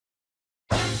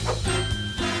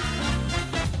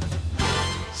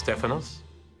Stefanos?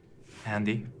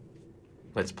 Andy?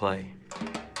 Let's play.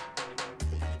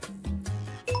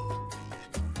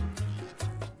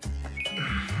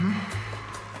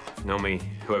 Normally,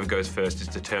 whoever goes first is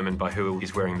determined by who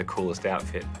is wearing the coolest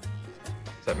outfit.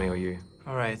 Is that me or you?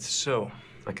 All right, so...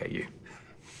 Okay, you.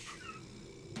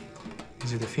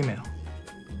 Is it a female?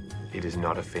 It is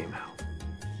not a female.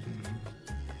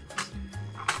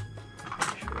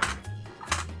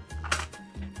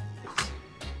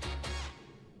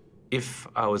 If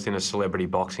I was in a celebrity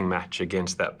boxing match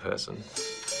against that person,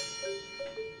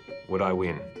 would I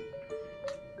win?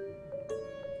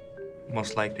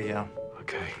 Most likely, yeah.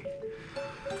 Okay.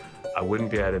 I wouldn't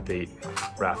be able to beat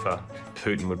Rafa.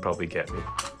 Putin would probably get me.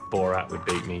 Borat would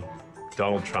beat me.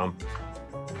 Donald Trump,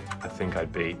 I think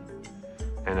I'd beat.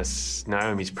 And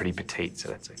Naomi's pretty petite, so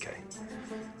that's okay.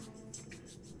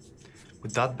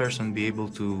 Would that person be able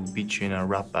to beat you in a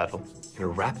rap battle? In a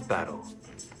rap battle?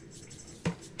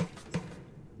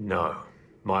 No.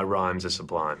 My rhymes are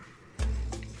sublime.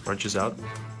 Arches out?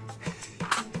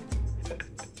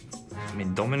 I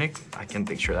mean, Dominic, I can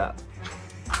picture that.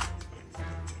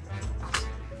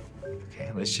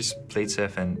 Okay, let's just play it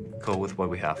safe and go with what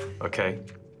we have. Okay.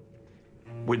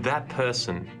 Would that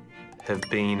person have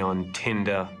been on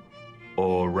Tinder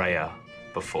or Raya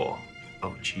before?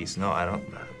 Oh, geez, no, I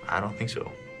don't think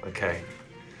so. Okay.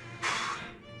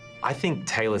 I think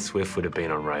Taylor Swift would have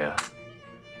been on Raya.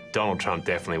 Donald Trump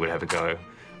definitely would have a go.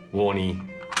 Warnie,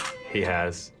 he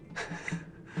has.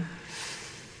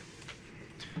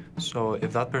 So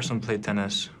if that person played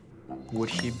tennis, would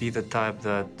he be the type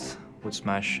that would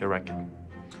smash a racket?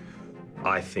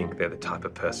 I think they're the type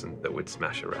of person that would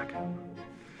smash a racket.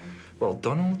 Well,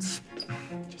 Donald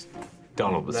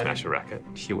would smash a racket.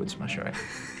 He would smash a racket.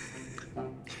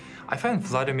 I find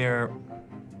Vladimir...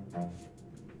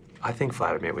 I think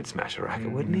Vladimir would smash a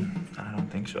racket, wouldn't he? I don't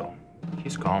think so.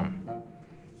 He's calm.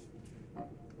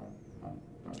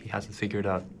 He has it figured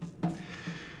out.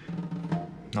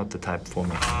 Not the type for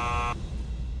me.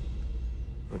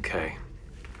 Okay.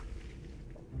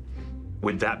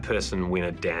 Would that person win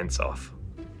a dance-off?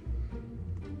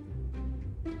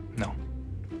 No.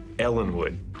 Ellen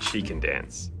would. She can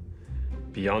dance.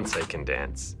 Beyonce can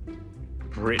dance.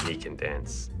 Britney can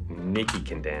dance. Nicki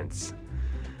can dance.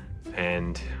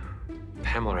 And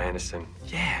Pamela Anderson,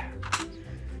 yeah.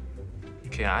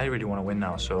 Okay, I really want to win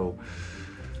now, so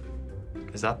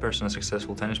is that person a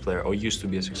successful tennis player or used to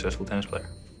be a successful tennis player?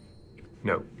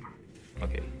 No.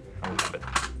 Okay, I will have it.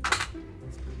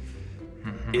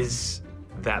 Is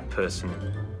that person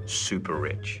super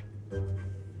rich?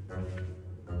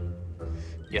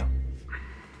 Yeah.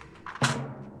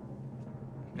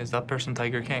 Is that person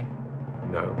Tiger King?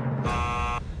 No.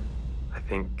 I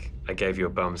think I gave you a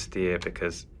bum steer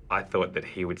because I thought that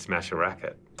he would smash a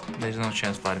racket. There's no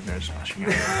chance Vladimir is smashing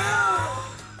it.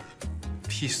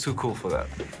 He's too cool for that.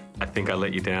 I think I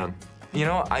let you down. You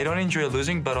know, I don't enjoy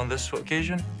losing, but on this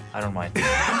occasion, I don't mind.